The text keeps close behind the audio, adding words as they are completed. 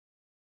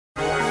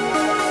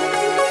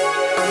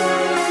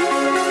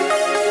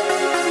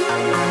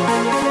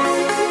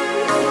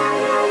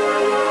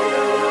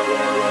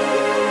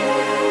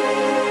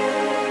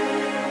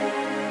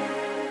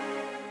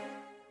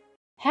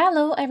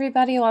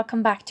everybody,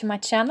 welcome back to my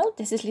channel.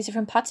 This is Lisa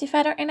from Potsy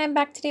Fighter and I'm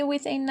back today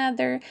with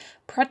another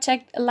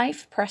project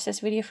life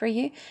process video for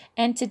you.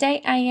 And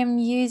today I am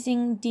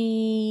using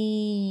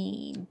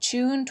the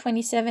June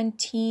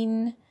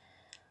 2017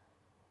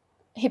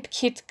 Hip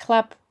Kit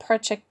Club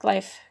Project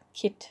Life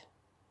Kit.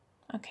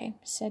 Okay,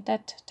 said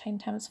that 10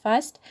 times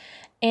fast.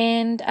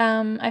 And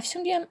I've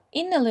zoomed you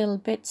in a little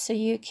bit so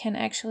you can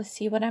actually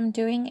see what I'm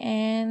doing.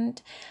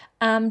 And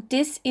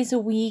this is a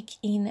week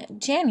in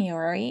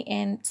January,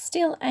 and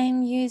still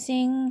I'm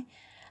using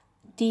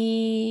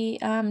the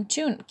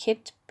June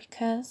kit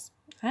because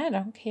I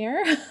don't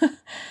care.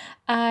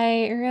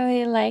 I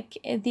really like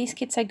these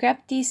kits. I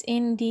grabbed these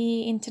in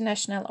the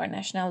International or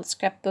National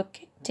Scrapbook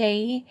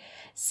Day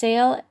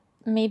sale.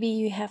 Maybe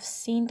you have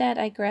seen that.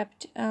 I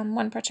grabbed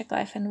one Project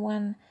Life and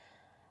one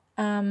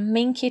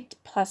main kit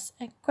plus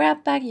a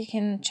grab bag. You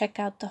can check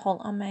out the whole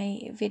on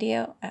my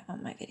video,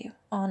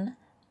 on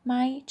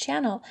my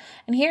channel.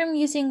 And here I'm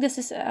using, this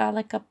is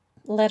like a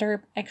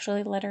letter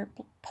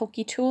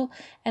pokey tool,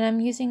 and I'm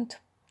using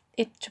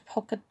it to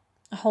poke a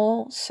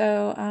hole,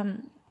 so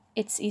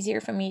it's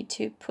easier for me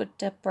to put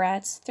the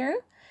brads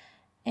through.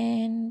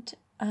 And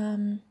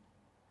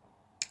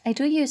I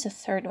do use a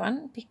third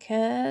one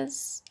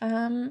because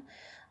I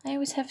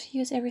always have to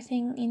use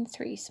everything in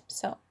threes.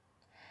 So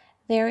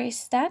there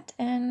is that,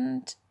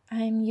 and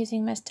I'm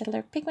using my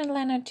Stellar pigment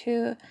liner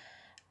to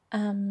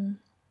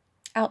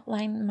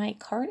outline my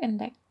card, and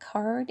that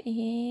card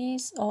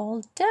is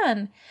all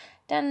done.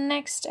 Then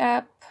next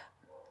up,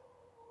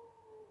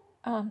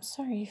 oh, I'm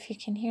sorry if you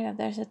can hear that.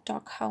 There's a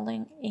dog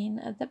howling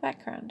in the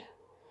background.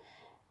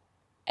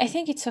 I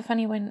think it's so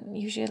funny when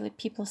usually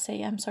people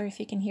say, I'm sorry if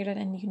you can hear that,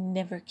 and you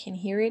never can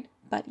hear it.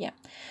 But yeah,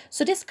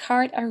 so this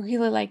card, I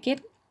really like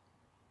it,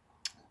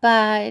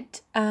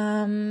 but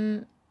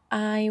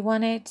I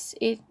wanted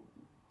it,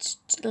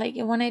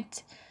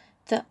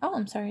 oh,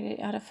 I'm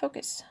sorry, out of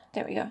focus.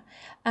 There we go.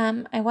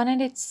 I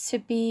wanted it to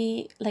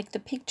be like the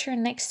picture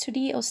next to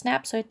the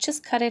snap, so I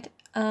just cut it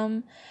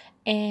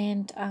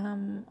and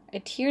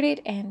adhered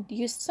it and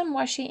used some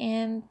washi,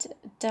 and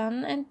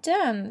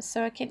done.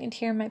 So I can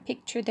adhere my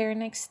picture there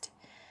next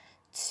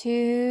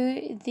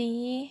to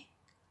the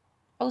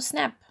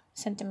snap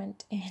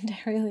sentiment, and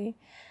I really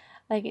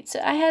like it. So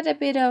I had a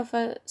bit of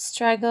a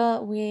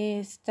struggle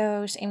with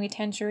those Amy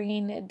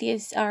Tangerine.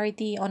 These are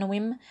the On a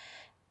Whim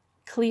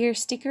clear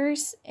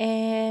stickers,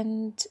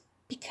 and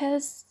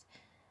because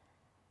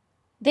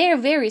they're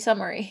very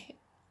summery,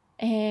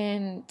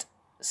 and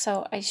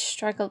so I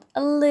struggled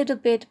a little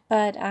bit,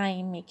 but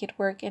I make it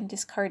work, and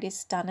this card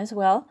is done as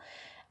well.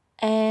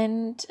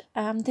 And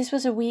this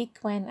was a week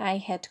when I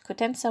had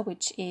Cotenza,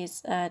 which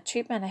is a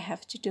treatment I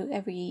have to do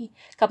every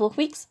couple of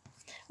weeks,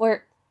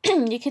 where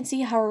you can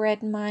see how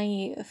red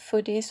my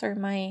foot is, or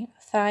my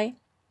thigh.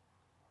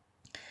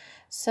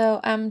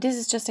 So this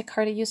is just a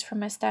card I used from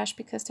my stash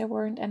because there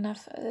weren't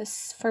enough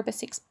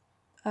 4x6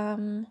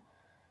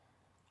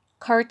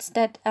 cards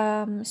that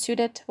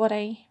suited what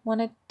I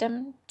wanted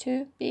them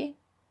to be.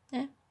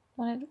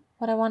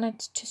 What I wanted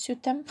to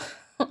suit them.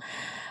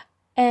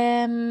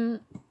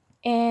 And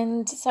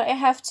so I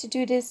have to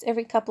do this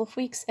every couple of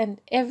weeks, and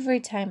every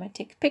time I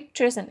take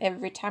pictures and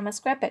every time I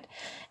scrap it.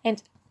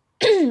 And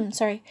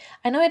sorry,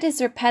 I know it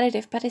is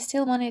repetitive, but I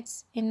still want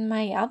it in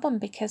my album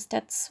because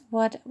that's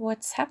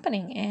what's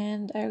happening,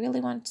 and I really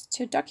want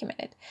to document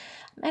it.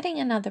 I'm adding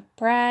another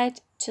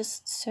brad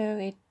just so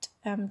it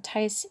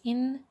ties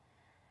in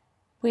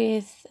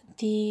with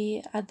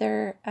the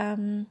other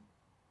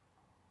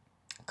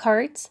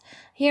cards.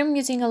 Here I'm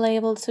using a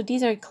label, so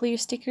these are clear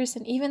stickers,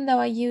 and even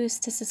though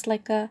this is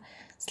like a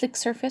slick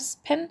surface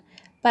pen,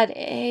 but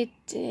I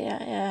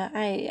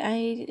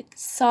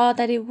saw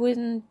that it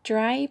wouldn't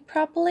dry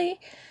properly,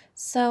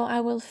 so I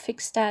will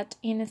fix that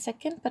in a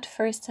second. But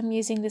first I'm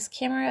using this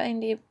camera,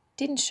 and it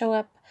didn't show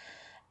up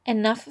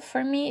enough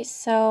for me,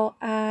 so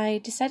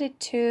I decided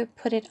to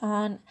put it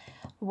on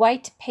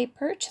white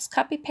paper, just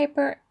copy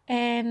paper,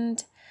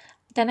 and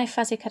then I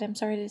fuzzy cut. I'm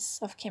sorry, this is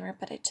off camera,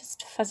 but I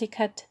just fuzzy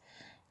cut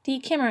the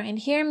camera. And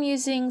here I'm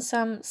using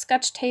some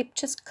Scotch tape,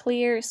 just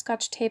clear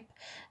Scotch tape,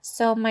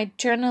 so my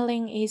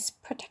journaling is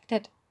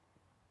protected,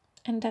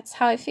 and that's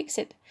how I fix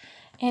it.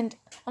 And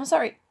I'm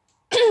sorry,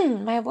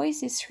 my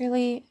voice is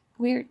really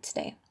weird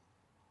today.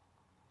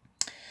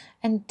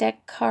 And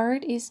that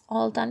card is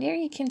all done. There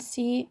you can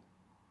see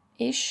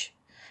ish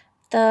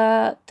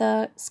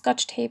the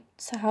Scotch tape,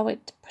 so how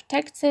it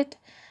protects it.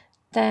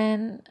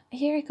 Then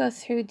here I go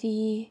through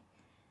the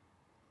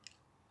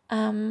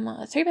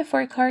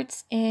 3x4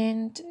 cards,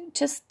 and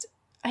just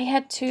I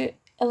had to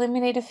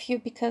eliminate a few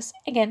because,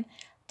 again,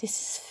 this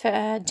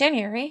is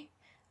January,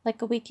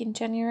 like a week in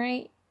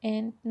January,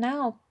 and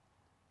now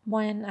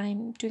when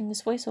I'm doing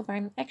this voiceover,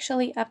 I'm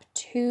actually up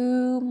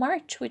to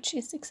March, which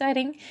is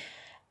exciting.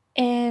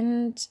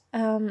 And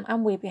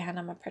I'm way behind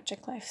on my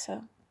project life,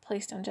 so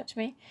please don't judge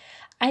me.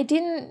 I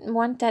didn't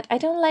want that. I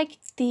don't like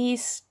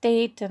these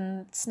date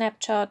and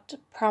snapshot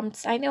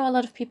prompts. I know a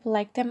lot of people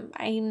like them.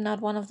 I'm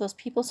not one of those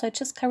people, so I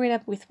just cover it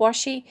up with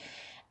washi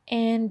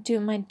and do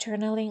my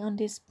journaling on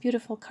this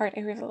beautiful card.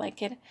 I really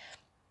like it.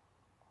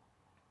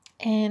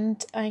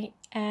 And I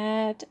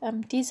add,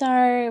 these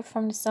are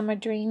from the Summer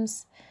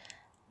Dreams,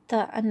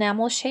 the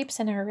enamel shapes,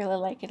 and I really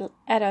like it.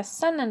 Add a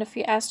sun and a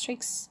few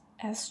asterisks.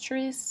 That's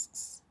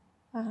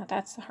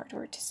a hard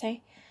word to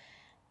say.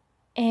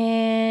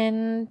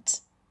 And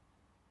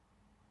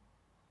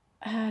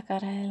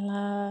God, I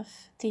love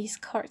these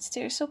cards.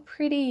 They're so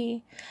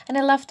pretty. And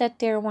I love that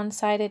they're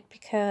one-sided,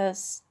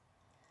 because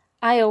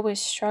I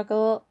always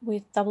struggle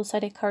with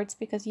double-sided cards,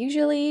 because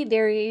usually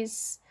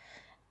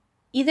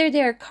either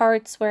there are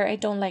cards where I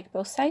don't like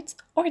both sides,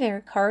 or there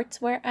are cards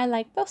where I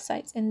like both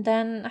sides. And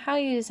then how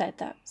you decide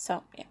that?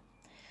 So yeah.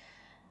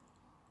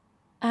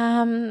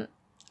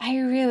 I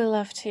really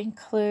love to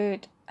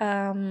include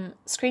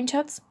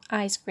screenshots.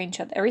 I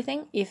screenshot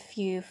everything. If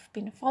you've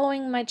been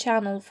following my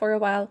channel for a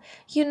while,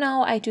 you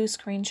know I do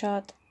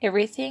screenshot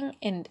everything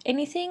and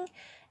anything,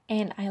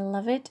 and I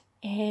love it.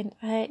 And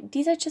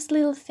these are just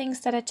little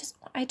things that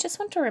I just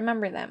want to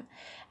remember them.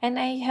 And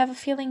I have a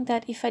feeling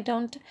that if I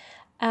don't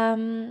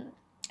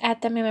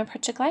add them in my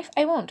project life,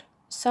 I won't.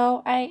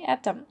 So I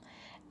add them.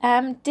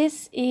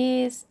 This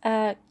is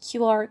a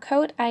QR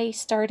code. I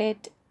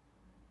started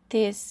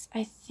this,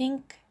 I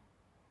think,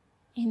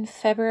 in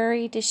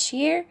February this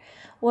year,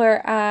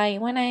 where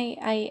when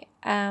I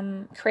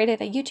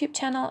created a YouTube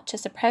channel,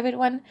 just a private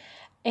one,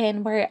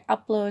 and where I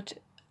upload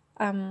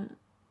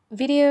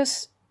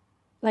videos,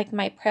 like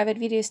my private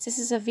videos. This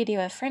is a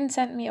video a friend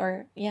sent me,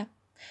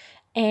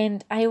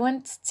 and I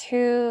want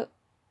to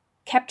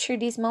capture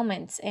these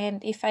moments.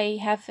 And if I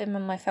have them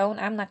on my phone,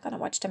 I'm not gonna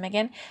watch them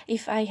again.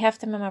 If I have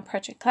them in my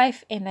project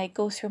life and I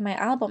go through my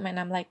album and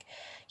I'm like,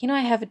 I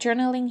have a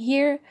journaling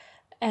here,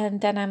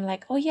 and then I'm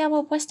like, oh yeah,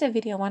 what was the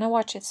video? I want to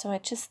watch it. So I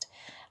just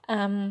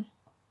I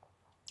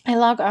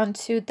log on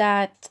to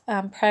that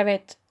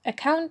private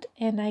account,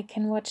 and I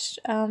can watch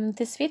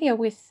this video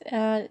with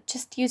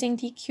just using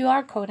the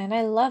QR code. And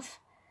I love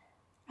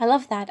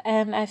that.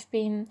 And I've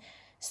been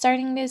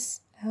starting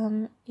this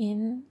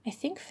in, I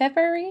think,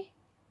 February.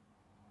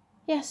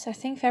 Yes, I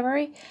think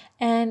February,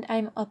 and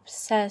I'm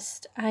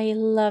obsessed. I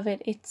love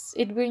it.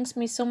 It brings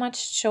me so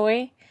much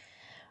joy.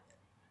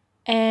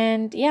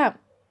 And yeah,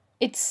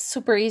 it's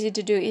super easy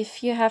to do.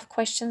 If you have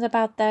questions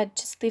about that,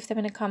 just leave them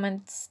in the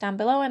comments down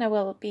below, and I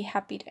will be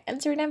happy to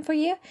answer them for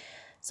you.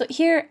 So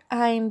here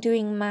I'm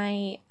doing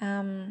my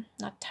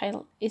not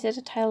title. Is it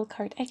a title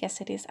card? I guess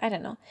it is. I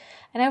don't know.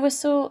 And I was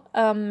so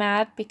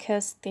mad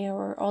because there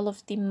were all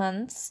of the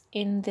months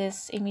in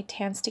this Amy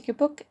Tan sticker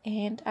book,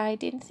 and I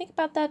didn't think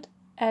about that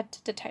at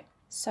the time.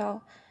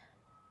 So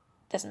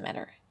doesn't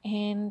matter.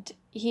 And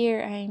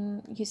here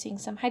I'm using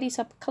some Heidi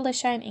Swapp Color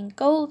Shine in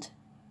gold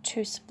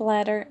to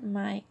splatter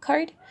my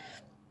card.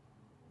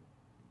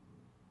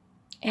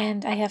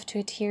 And I have to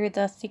adhere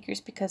the stickers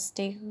because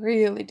they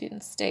really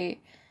didn't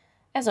stay,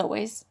 as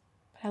always.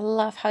 I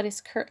love how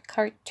this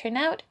card turned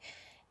out.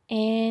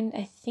 And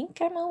I think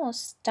I'm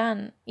almost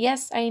done.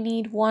 Yes, I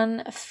need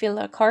one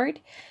filler card.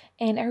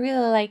 And I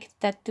really like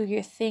that Do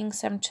Your Thing,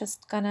 so I'm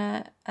just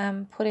gonna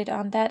put it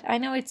on that. I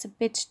know it's a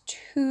bit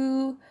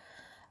too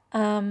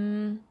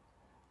wide,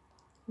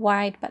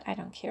 but I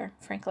don't care,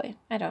 frankly.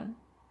 I don't.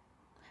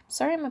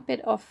 Sorry, I'm a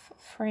bit off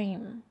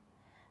frame.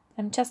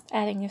 I'm just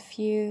adding a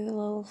few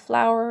little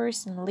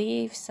flowers and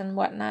leaves and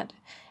whatnot,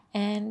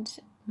 and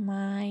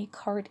my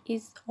card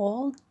is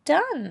all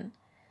done.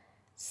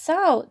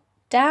 So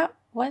that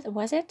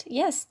was it?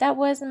 Yes, that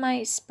was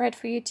my spread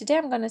for you today.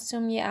 I'm gonna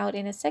zoom you out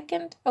in a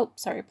second. Oh,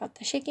 sorry about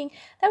the shaking.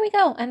 There we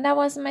go. And that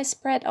was my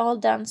spread all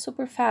done.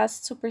 Super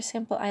fast, super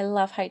simple. I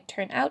love how it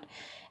turned out.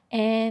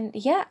 And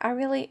yeah, I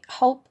really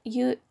hope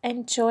you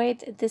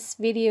enjoyed this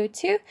video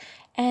too.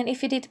 And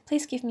if you did,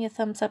 please give me a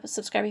thumbs up,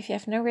 subscribe if you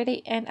haven't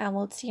already, and I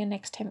will see you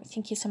next time.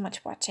 Thank you so much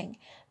for watching.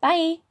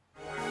 Bye!